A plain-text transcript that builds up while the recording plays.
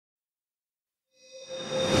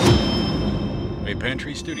a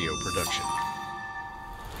Pantry Studio production.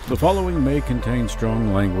 The following may contain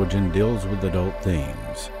strong language and deals with adult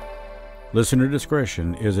themes. Listener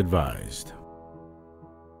discretion is advised.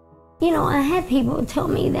 You know, I have people tell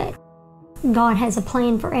me that God has a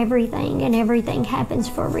plan for everything and everything happens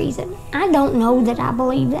for a reason. I don't know that I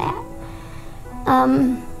believe that.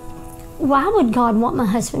 Why would God want my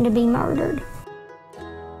husband to be murdered?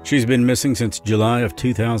 She's been missing since July of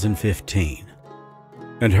 2015.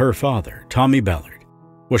 And her father, Tommy Ballard,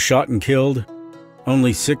 was shot and killed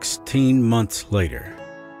only 16 months later.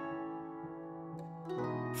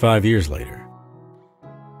 5 years later,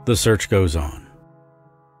 the search goes on.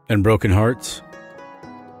 And broken hearts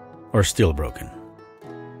are still broken.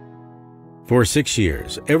 For 6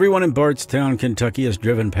 years, everyone in Bardstown, Kentucky has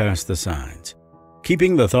driven past the signs,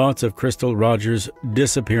 keeping the thoughts of Crystal Rogers'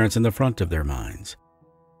 disappearance in the front of their minds.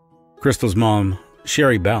 Crystal's mom,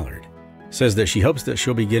 Sherry Ballard, says that she hopes that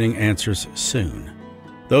she'll be getting answers soon,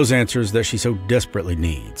 those answers that she so desperately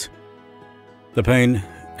needs. The pain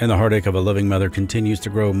and the heartache of a loving mother continues to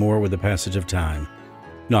grow more with the passage of time,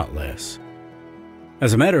 not less.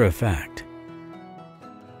 As a matter of fact,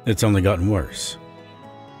 it's only gotten worse.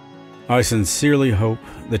 I sincerely hope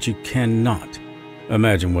that you cannot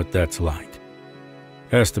imagine what that's like.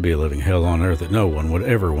 Has to be a living hell on earth that no one would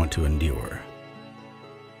ever want to endure.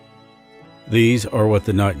 These are what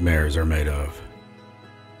the nightmares are made of.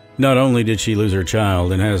 Not only did she lose her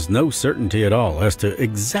child and has no certainty at all as to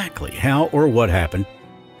exactly how or what happened,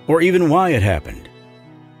 or even why it happened,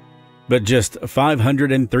 but just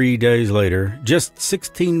 503 days later, just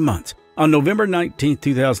 16 months, on November 19,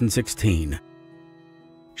 2016,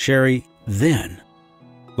 Sherry then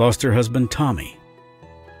lost her husband Tommy,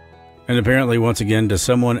 and apparently once again to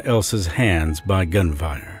someone else's hands by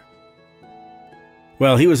gunfire.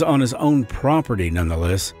 Well, he was on his own property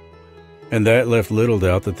nonetheless, and that left little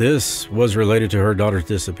doubt that this was related to her daughter's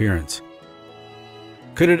disappearance.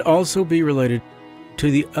 Could it also be related to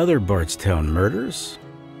the other Bardstown murders?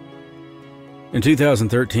 In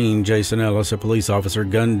 2013, Jason Ellis, a police officer,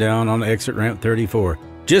 gunned down on exit ramp 34,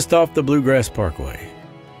 just off the Bluegrass Parkway.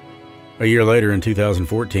 A year later, in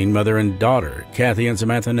 2014, mother and daughter, Kathy and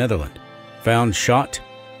Samantha Netherland, found shot,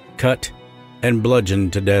 cut, and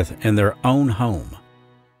bludgeoned to death in their own home.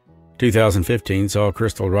 2015 saw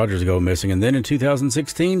Crystal Rogers go missing, and then in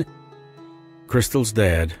 2016, Crystal's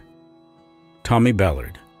dad, Tommy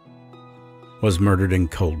Ballard, was murdered in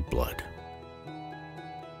cold blood.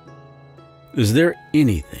 Is there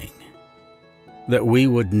anything that we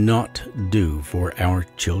would not do for our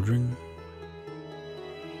children?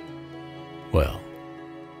 Well,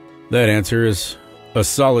 that answer is a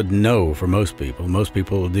solid no for most people. Most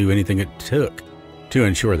people will do anything it took to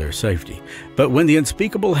ensure their safety. But when the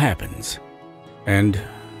unspeakable happens, and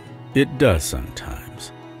it does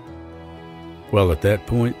sometimes, well, at that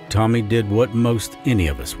point, Tommy did what most any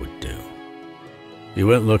of us would do. He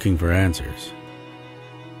went looking for answers.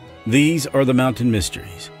 These are the Mountain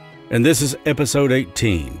Mysteries, and this is Episode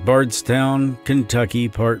 18, Bardstown, Kentucky,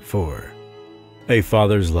 Part 4, A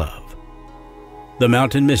Father's Love. The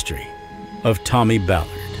Mountain Mystery of Tommy Ballard.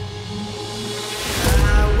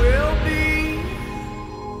 I will be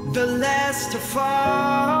the last to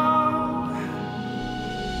fall.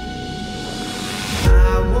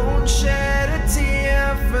 I won't shed a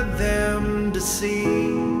tear for them to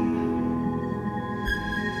see.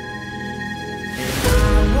 I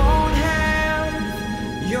won't have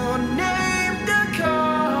your name to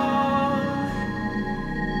call,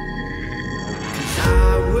 'cause I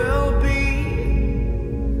will be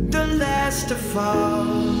the last to fall.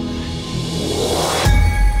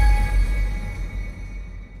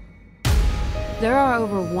 There are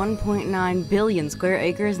over 1.9 billion square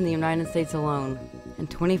acres in the United States alone, and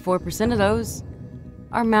 24% of those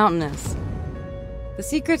are mountainous. The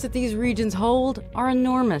secrets that these regions hold are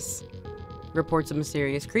enormous. Reports of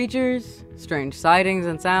mysterious creatures, strange sightings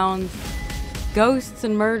and sounds, ghosts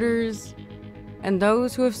and murders, and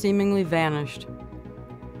those who have seemingly vanished.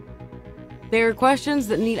 They are questions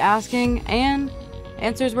that need asking and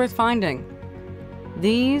answers worth finding.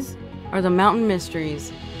 These are the Mountain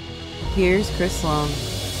Mysteries. Here's Chris Sloan.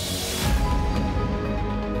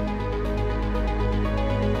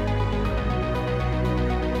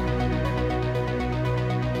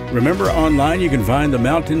 Remember, online you can find the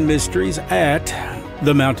Mountain Mysteries at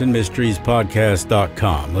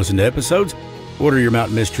themountainmysteriespodcast.com. Listen to episodes, order your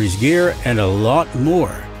Mountain Mysteries gear, and a lot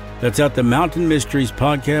more. That's at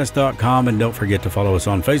themountainmysteriespodcast.com, and don't forget to follow us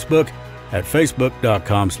on Facebook at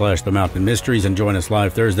facebook.com/themountainmysteries and join us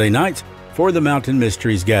live Thursday nights for the Mountain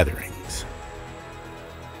Mysteries gatherings.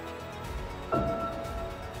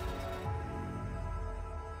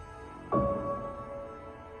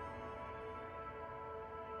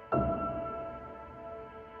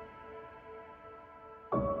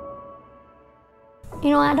 You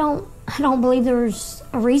know, I don't believe there's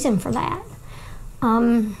a reason for that.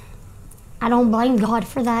 I don't blame God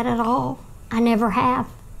for that at all. I never have,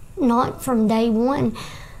 not from day one.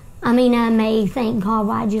 I mean, I may think, God,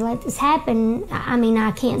 why'd you let this happen? I mean,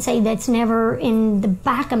 I can't say that's never in the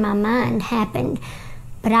back of my mind happened,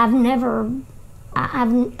 but I've never, I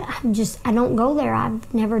don't go there.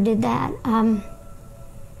 I've never did that.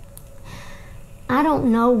 I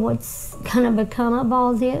don't know what's gonna become of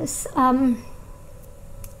all this. I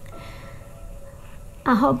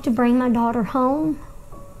hope to bring my daughter home.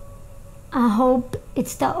 I hope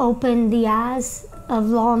it's to open the eyes of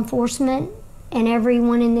law enforcement and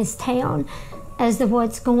everyone in this town as to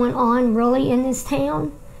what's going on really in this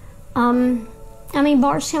town. I mean,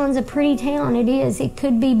 Bardstown's a pretty town. It is. It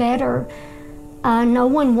could be better. No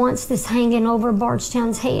one wants this hanging over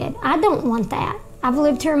Bardstown's head. I don't want that. I've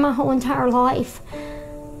lived here my whole entire life.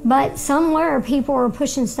 But somewhere people are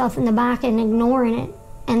pushing stuff in the back and ignoring it.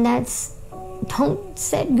 And that's don't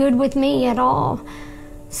sit good with me at all.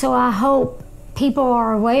 So I hope people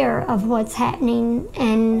are aware of what's happening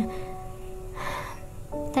and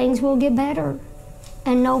things will get better.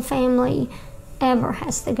 And no family ever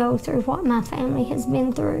has to go through what my family has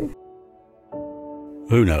been through.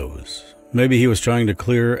 Who knows? Maybe he was trying to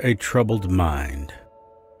clear a troubled mind,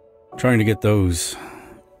 trying to get those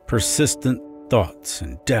persistent thoughts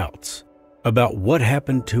and doubts about what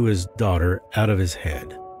happened to his daughter out of his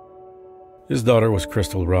head. His daughter was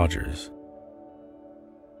Crystal Rogers.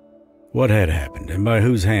 What had happened and by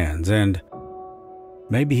whose hands, and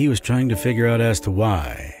maybe he was trying to figure out as to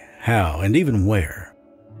why, how, and even where.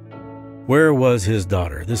 Where was his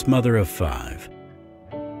daughter, this mother of 5?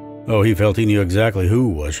 Oh, he felt he knew exactly who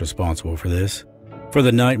was responsible for this, for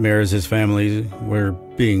the nightmares his family were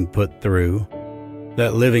being put through,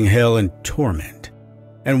 that living hell and torment,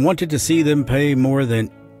 and wanted to see them pay more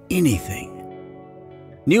than anything.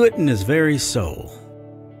 Knew it in his very soul.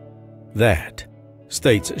 That,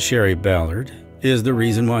 states Sherry Ballard, is the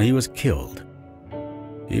reason why he was killed.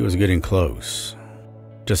 He was getting close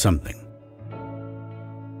to something.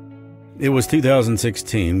 It was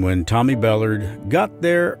 2016 when Tommy Ballard got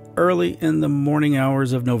there early in the morning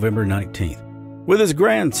hours of November 19th, with his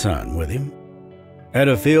grandson with him, at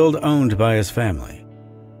a field owned by his family.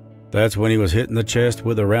 That's when he was hit in the chest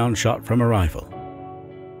with a round shot from a rifle.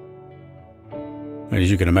 As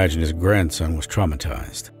you can imagine, his grandson was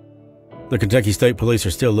traumatized. The Kentucky State Police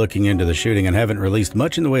are still looking into the shooting and haven't released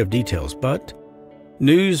much in the way of details, but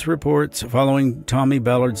news reports following Tommy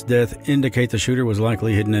Ballard's death indicate the shooter was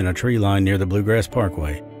likely hidden in a tree line near the Bluegrass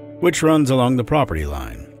Parkway, which runs along the property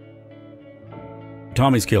line.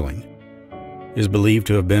 Tommy's killing is believed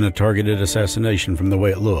to have been a targeted assassination from the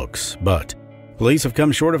way it looks, but police have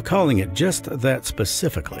come short of calling it just that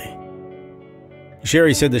specifically.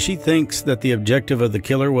 Sherry said that she thinks that the objective of the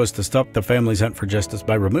killer was to stop the family's hunt for justice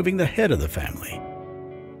by removing the head of the family.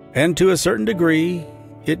 And to a certain degree,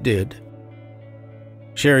 it did.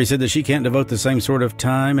 Sherry said that she can't devote the same sort of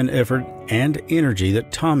time and effort and energy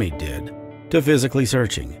that Tommy did to physically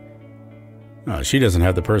searching. She doesn't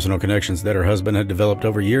have the personal connections that her husband had developed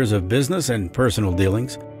over years of business and personal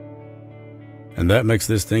dealings. And that makes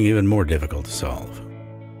this thing even more difficult to solve.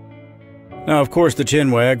 Now, of course, the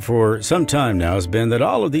chinwag for some time now has been that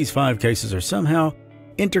all of these 5 cases are somehow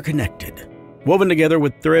interconnected, woven together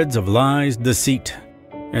with threads of lies, deceit,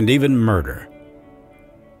 and even murder.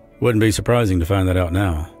 Wouldn't be surprising to find that out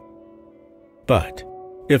now. But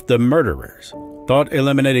if the murderers thought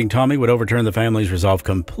eliminating Tommy would overturn the family's resolve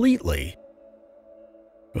completely,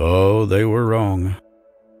 oh, they were wrong.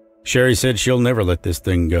 Sherry said she'll never let this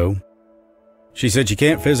thing go. She said she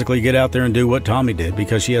can't physically get out there and do what Tommy did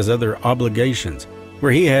because she has other obligations,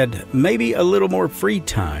 where he had maybe a little more free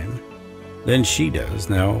time than she does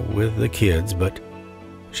now with the kids, but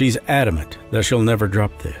she's adamant that she'll never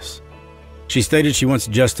drop this. She stated she wants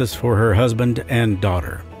justice for her husband and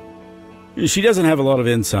daughter. She doesn't have a lot of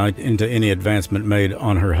insight into any advancement made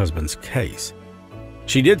on her husband's case.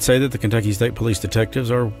 She did say that the Kentucky State Police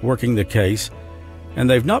detectives are working the case, and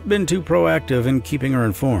they've not been too proactive in keeping her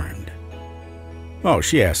informed. Oh,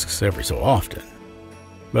 she asks every so often,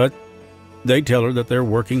 but they tell her that they're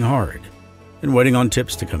working hard and waiting on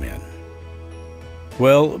tips to come in.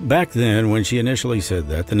 Well, back then, when she initially said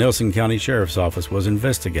that, the Nelson County Sheriff's Office was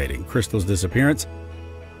investigating Crystal's disappearance,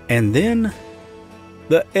 and then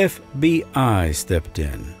the FBI stepped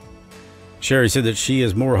in. Sherry said that she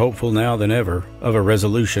is more hopeful now than ever of a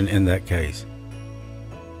resolution in that case.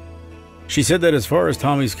 She said that as far as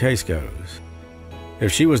Tommy's case goes,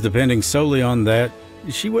 if she was depending solely on that,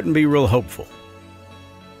 she wouldn't be real hopeful.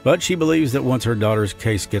 But she believes that once her daughter's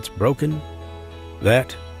case gets broken,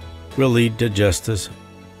 that will lead to justice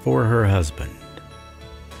for her husband.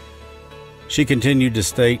 She continued to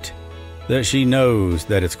state that she knows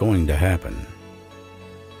that it's going to happen.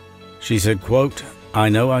 She said, quote, "I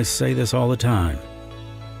know I say this all the time,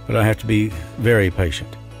 but I have to be very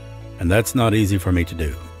patient, and that's not easy for me to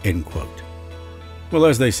do," end quote. Well,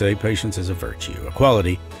 as they say, patience is a virtue, a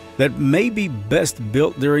quality that may be best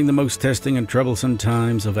built during the most testing and troublesome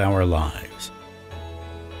times of our lives.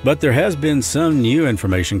 But there has been some new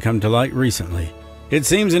information come to light recently. It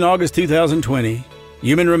seems in August 2020,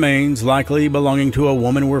 human remains likely belonging to a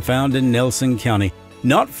woman were found in Nelson County,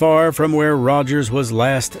 not far from where Rogers was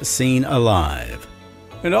last seen alive.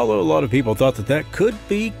 And although a lot of people thought that that could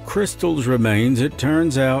be Crystal's remains, it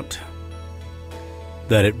turns out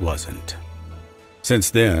that it wasn't. Since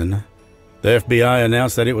then, the FBI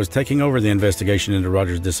announced that it was taking over the investigation into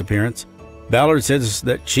Rogers' disappearance. Ballard says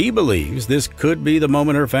that she believes this could be the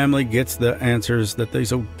moment her family gets the answers that they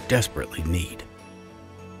so desperately need.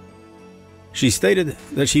 She stated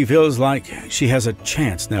that she feels like she has a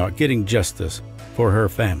chance now at getting justice for her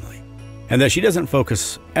family, and that she doesn't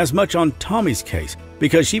focus as much on Tommy's case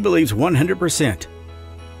because she believes 100%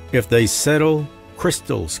 if they settle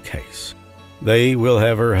Crystal's case, they will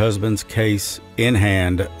have her husband's case in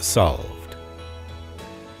hand solved.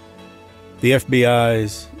 The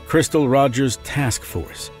FBI's Crystal Rogers Task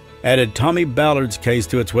Force added Tommy Ballard's case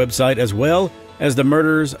to its website, as well as the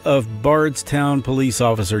murders of Bardstown police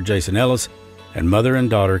officer Jason Ellis and mother and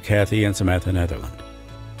daughter Kathy and Samantha Netherland.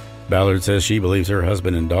 Ballard says she believes her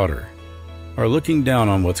husband and daughter are looking down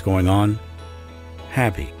on what's going on,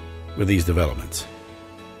 happy with these developments.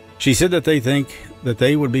 She said that they think that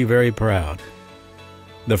they would be very proud.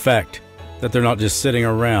 The fact that they're not just sitting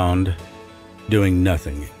around doing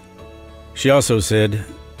nothing. She also said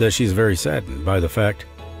that she's very saddened by the fact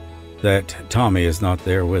that Tommy is not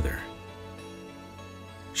there with her.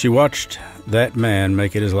 She watched that man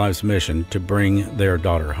make it his life's mission to bring their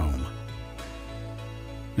daughter home.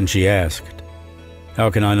 And she asked, "How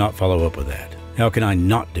can I not follow up with that? How can I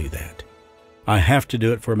not do that? I have to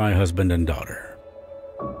do it for my husband and daughter."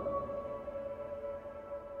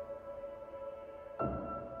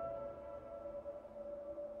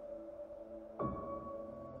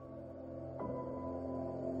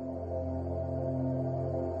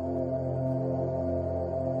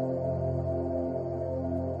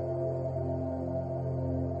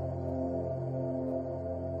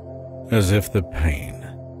 As if the pain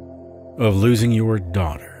of losing your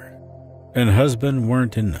daughter and husband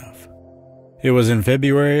weren't enough, it was in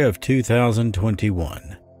February of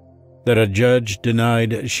 2021 that a judge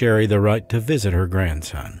denied Sherry the right to visit her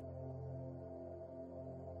grandson.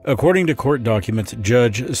 According to court documents,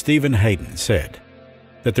 Judge Stephen Hayden said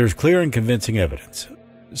that there's clear and convincing evidence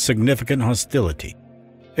significant hostility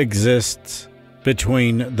exists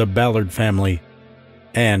between the Ballard family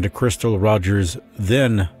and Crystal Rogers'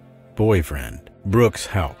 then boyfriend, Brooks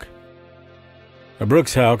Houck.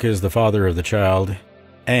 Brooks Houck is the father of the child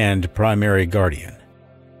and primary guardian.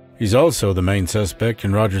 He's also the main suspect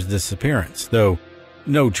in Rogers' disappearance, though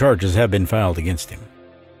no charges have been filed against him.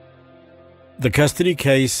 The custody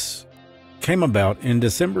case came about in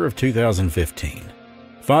December of 2015,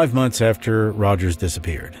 5 months after Rogers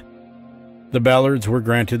disappeared. The Ballards were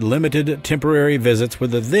granted limited temporary visits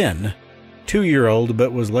with a then 2-year-old,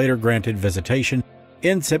 but was later granted visitation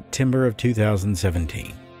in September of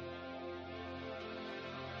 2017.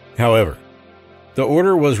 However, the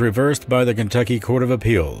order was reversed by the Kentucky Court of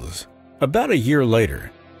Appeals about a year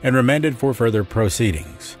later and remanded for further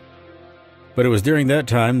proceedings. But it was during that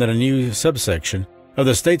time that a new subsection of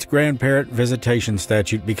the state's grandparent visitation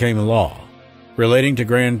statute became law, relating to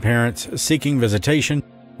grandparents seeking visitation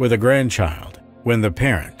with a grandchild when the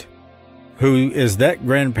parent, who is that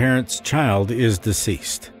grandparent's child, is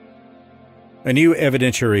deceased. A new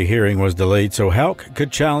evidentiary hearing was delayed so Houck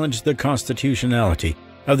could challenge the constitutionality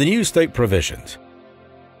of the new state provisions.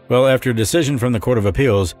 Well, after a decision from the Court of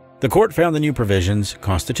Appeals, the court found the new provisions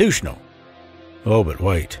constitutional. Oh, but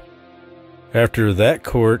wait. After that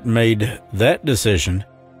court made that decision,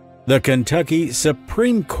 the Kentucky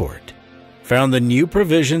Supreme Court found the new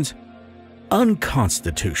provisions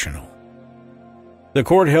unconstitutional. The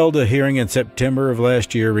court held a hearing in September of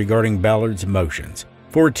last year regarding Ballard's motions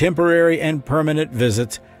for temporary and permanent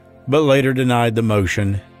visits, but later denied the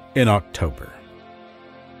motion in October.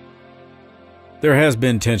 There has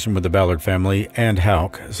been tension with the Ballard family and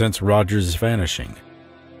Houck since Rogers' vanishing.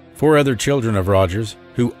 4 other children of Rogers,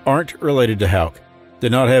 who aren't related to Houck,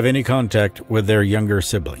 did not have any contact with their younger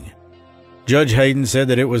sibling. Judge Hayden said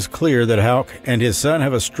that it was clear that Houck and his son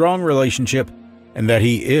have a strong relationship and that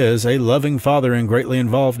he is a loving father and greatly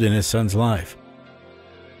involved in his son's life.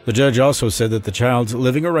 The judge also said that the child's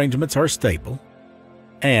living arrangements are stable,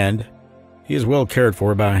 and he is well cared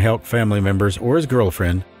for by Houck family members or his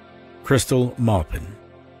girlfriend, Crystal Maupin.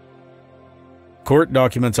 Court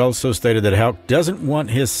documents also stated that Houck doesn't want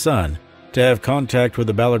his son to have contact with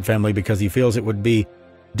the Ballard family because he feels it would be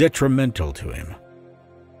detrimental to him.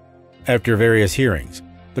 After various hearings,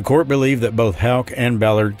 the court believed that both Houck and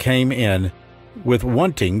Ballard came in with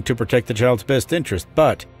wanting to protect the child's best interest,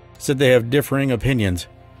 but said they have differing opinions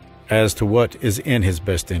as to what is in his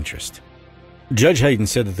best interest. Judge Hayden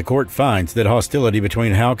said that the court finds that hostility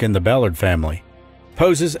between Houck and the Ballard family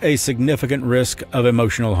poses a significant risk of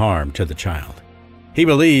emotional harm to the child. He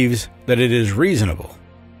believes that it is reasonable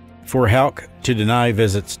for Houck to deny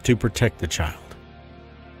visits to protect the child.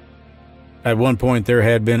 At one point, there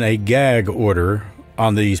had been a gag order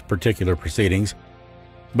on these particular proceedings,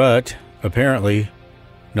 but apparently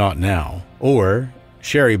not now. Or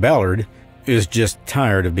Sherry Ballard is just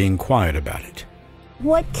tired of being quiet about it.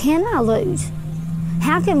 What can I lose?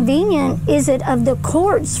 How convenient is it of the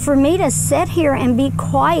courts for me to sit here and be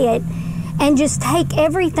quiet and just take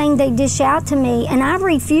everything they dish out to me? And I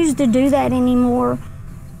refuse to do that anymore.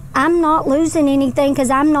 I'm not losing anything because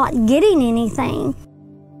I'm not getting anything.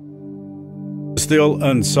 Still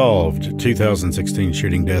unsolved 2016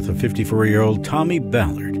 shooting death of 54-year-old Tommy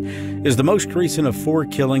Ballard is the most recent of 4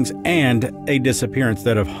 killings and a disappearance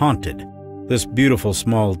that have haunted this beautiful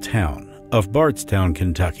small town of Bardstown,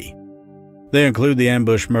 Kentucky. They include the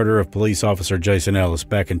ambush murder of police officer Jason Ellis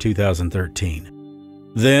back in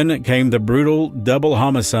 2013. Then came the brutal double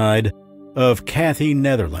homicide of Kathy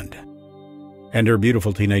Netherland and her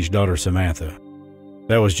beautiful teenage daughter Samantha.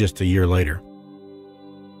 That was just a year later.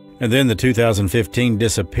 And then the 2015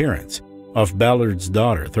 disappearance of Ballard's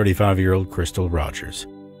daughter, 35-year-old Crystal Rogers.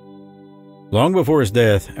 Long before his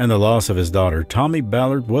death and the loss of his daughter, Tommy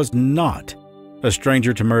Ballard was not a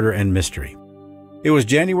stranger to murder and mystery. It was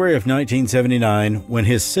January of 1979 when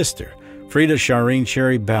his sister, Frida Shireen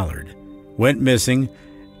Sherry Ballard, went missing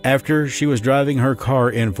after she was driving her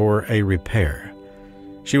car in for a repair.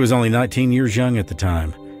 She was only 19 years young at the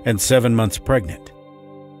time and 7 months pregnant.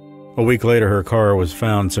 A week later, her car was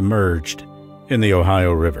found submerged in the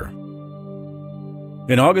Ohio River.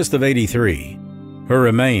 In August of '83, her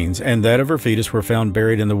remains and that of her fetus were found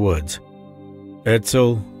buried in the woods.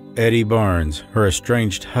 Edsel Eddie Barnes, her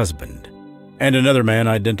estranged husband, and another man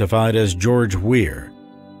identified as George Weir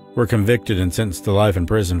were convicted and sentenced to life in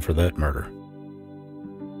prison for that murder.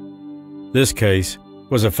 This case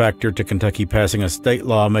was a factor to Kentucky passing a state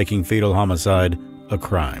law making fetal homicide a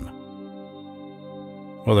crime.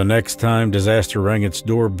 Well, the next time disaster rang its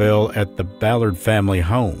doorbell at the Ballard family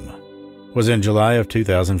home was in July of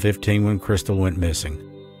 2015 when Crystal went missing.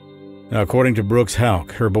 Now, according to Brooks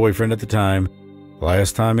Houck, her boyfriend at the time,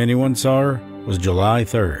 last time anyone saw her was July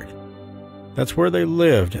 3rd. That's where they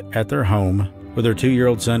lived at their home with their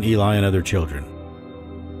 2-year-old son Eli and other children.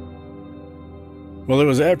 Well, it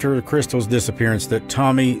was after Crystal's disappearance that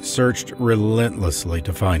Tommy searched relentlessly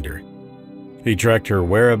to find her. He tracked her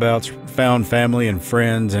whereabouts, found family and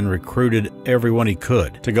friends, and recruited everyone he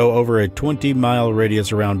could to go over a 20-mile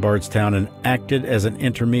radius around Bardstown and acted as an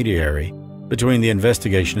intermediary between the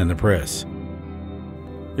investigation and the press.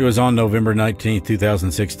 It was on November 19,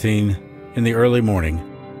 2016, in the early morning,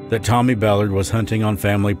 that Tommy Ballard was hunting on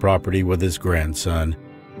family property with his grandson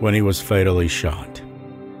when he was fatally shot.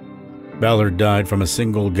 Ballard died from a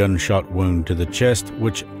single gunshot wound to the chest,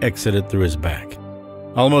 which exited through his back.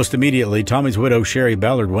 Almost immediately, Tommy's widow, Sherry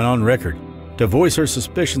Ballard, went on record to voice her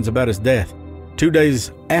suspicions about his death. 2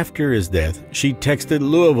 days after his death, she texted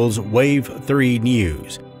Louisville's Wave 3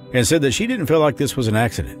 News and said that she didn't feel like this was an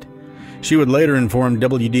accident. She would later inform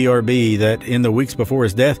WDRB that in the weeks before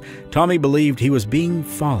his death, Tommy believed he was being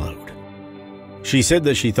followed. She said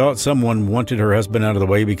that she thought someone wanted her husband out of the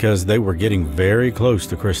way because they were getting very close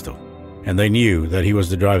to Crystal, and they knew that he was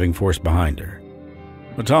the driving force behind her.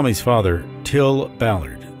 But Tommy's father, Till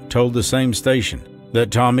Ballard, told the same station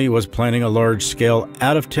that Tommy was planning a large-scale,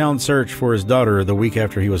 out-of-town search for his daughter the week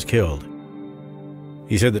after he was killed.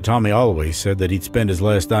 He said that Tommy always said that he'd spend his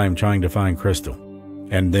last dime trying to find Crystal.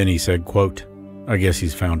 And then he said, quote, "I guess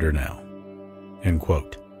he's found her now," end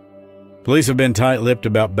quote. Police have been tight-lipped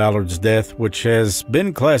about Ballard's death, which has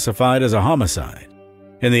been classified as a homicide.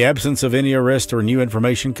 In the absence of any arrest or new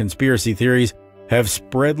information, conspiracy theories have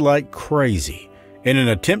spread like crazy in an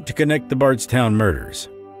attempt to connect the Bardstown murders.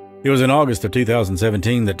 It was in August of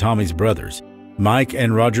 2017 that Tommy's brothers, Mike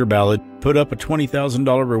and Roger Ballard, put up a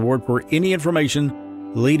 $20,000 reward for any information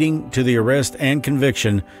leading to the arrest and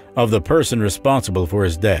conviction of the person responsible for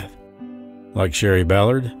his death. Like Sherry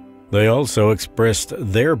Ballard, they also expressed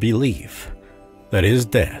their belief that his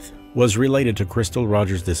death was related to Crystal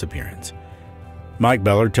Rogers' disappearance. Mike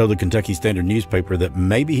Ballard told the Kentucky Standard newspaper that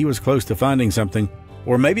maybe he was close to finding something,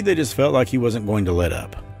 or maybe they just felt like he wasn't going to let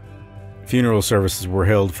up. Funeral services were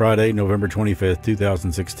held Friday, November 25,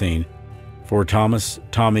 2016, for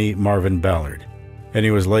Tommy Marvin Ballard, and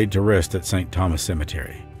he was laid to rest at St. Thomas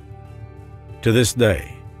Cemetery. To this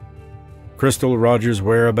day, Crystal Rogers'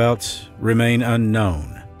 whereabouts remain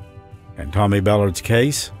unknown, and Tommy Ballard's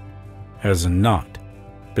case has not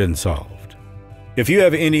been solved. If you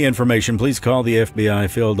have any information, please call the FBI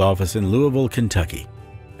field office in Louisville, Kentucky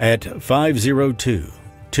at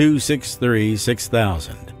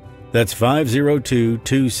 502-263-6000. That's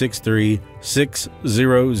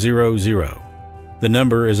 502-263-6000. The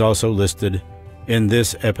number is also listed in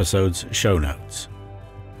this episode's show notes.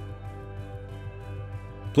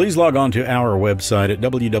 Please log on to our website at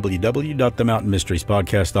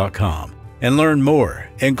www.themountainmysteriespodcast.com and learn more,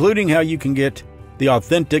 including how you can get the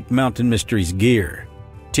authentic Mountain Mysteries gear,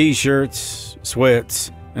 t-shirts,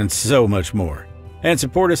 sweats, and so much more. And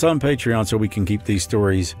support us on Patreon so we can keep these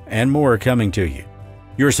stories and more coming to you.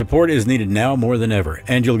 Your support is needed now more than ever,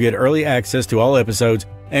 and you'll get early access to all episodes,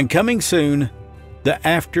 and coming soon, the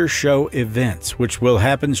after show events, which will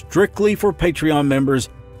happen strictly for Patreon members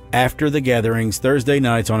after the gatherings Thursday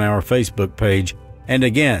nights on our Facebook page. And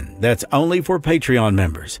again, that's only for Patreon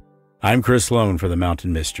members. I'm Chris Sloan for the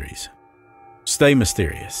Mountain Mysteries. Stay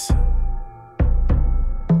mysterious.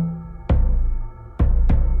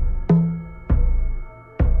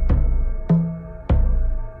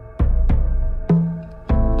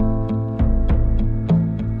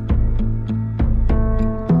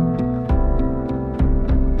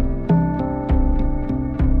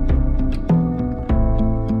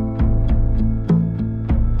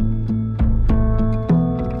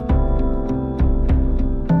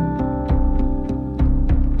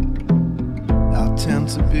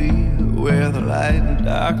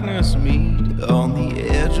 Darkness meet on the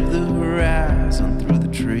edge of the horizon through the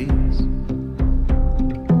trees.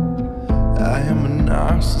 I am a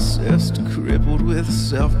narcissist crippled with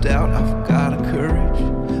self-doubt. I've got a courage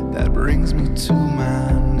that brings me to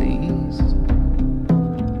my knees.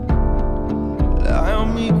 I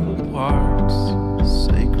am equal parts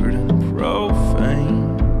sacred and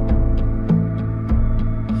profane.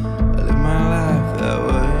 I live my life that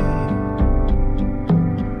way.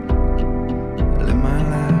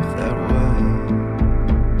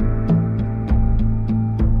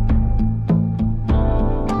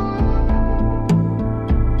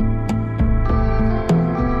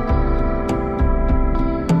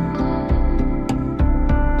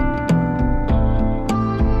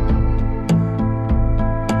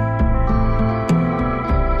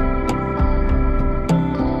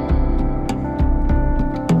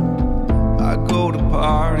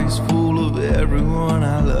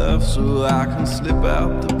 So I can slip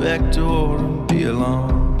out the back door and be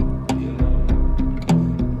alone.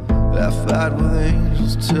 I fight with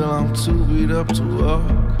angels till I'm too beat up to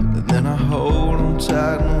walk, and then I hold them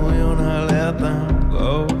tight and when I let them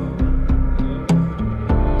go,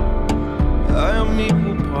 I am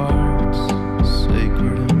equal parts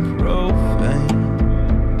sacred and profane.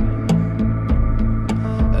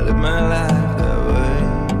 I live my life that way.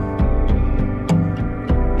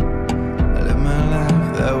 I live my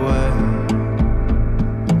life that way.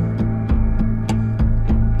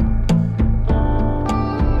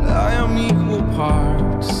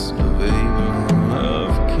 Parts of Abel and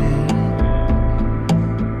of Cain.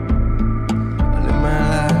 I live my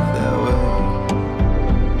life that way.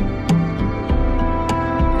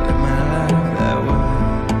 I live my life that way.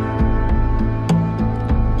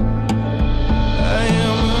 I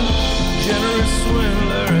am a generous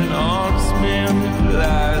swindler, an honest man who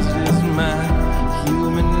lies is my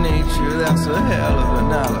human nature. That's a hell of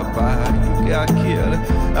an alibi. You got killed.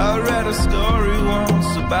 I read a story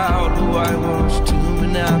once about who I was too,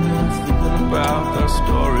 and I've been thinking about that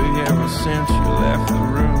story ever since you left the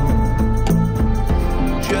room.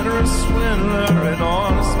 Generous swindler, an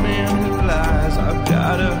honest man who lies. I've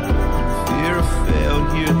got a fear of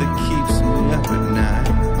failure that keeps me up at night.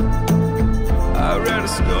 I read a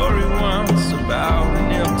story once about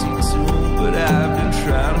an empty tomb, but I've been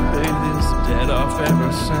trying to pay this debt off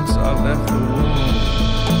ever since I left the womb.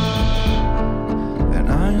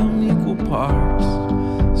 I am equal parts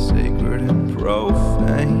sacred and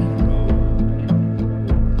profane.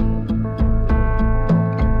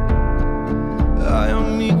 I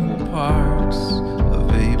am equal parts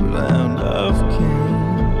of Abel and of Cain.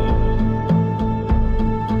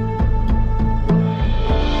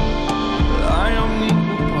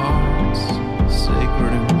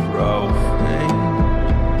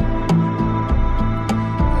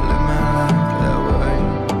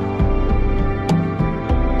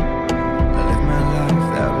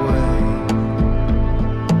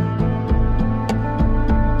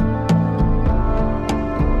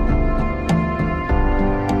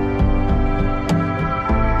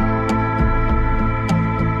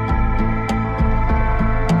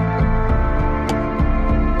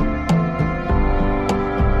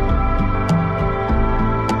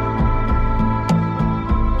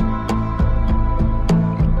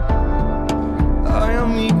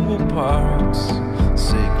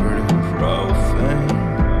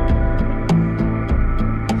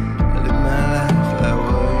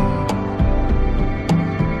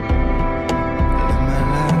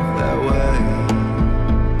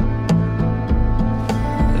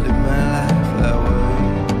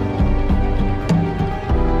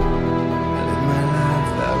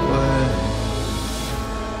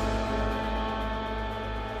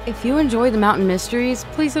 If you enjoy the Mountain Mysteries,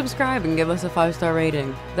 please subscribe and give us a 5-star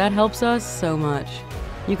rating. That helps us so much.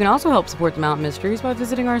 You can also help support the Mountain Mysteries by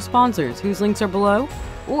visiting our sponsors, whose links are below,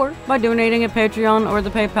 or by donating at Patreon or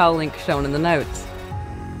the PayPal link shown in the notes.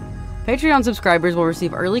 Patreon subscribers will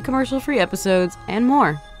receive early commercial-free episodes and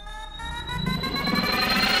more.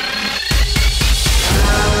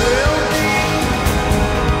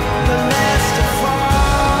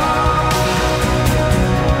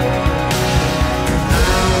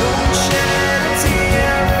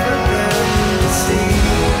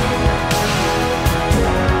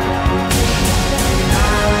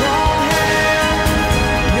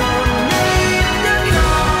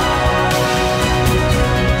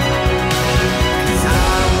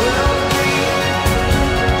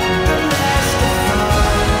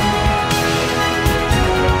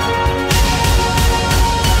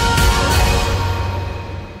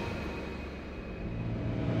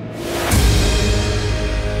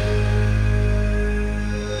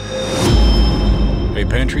 A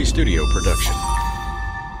Pantry Studio production.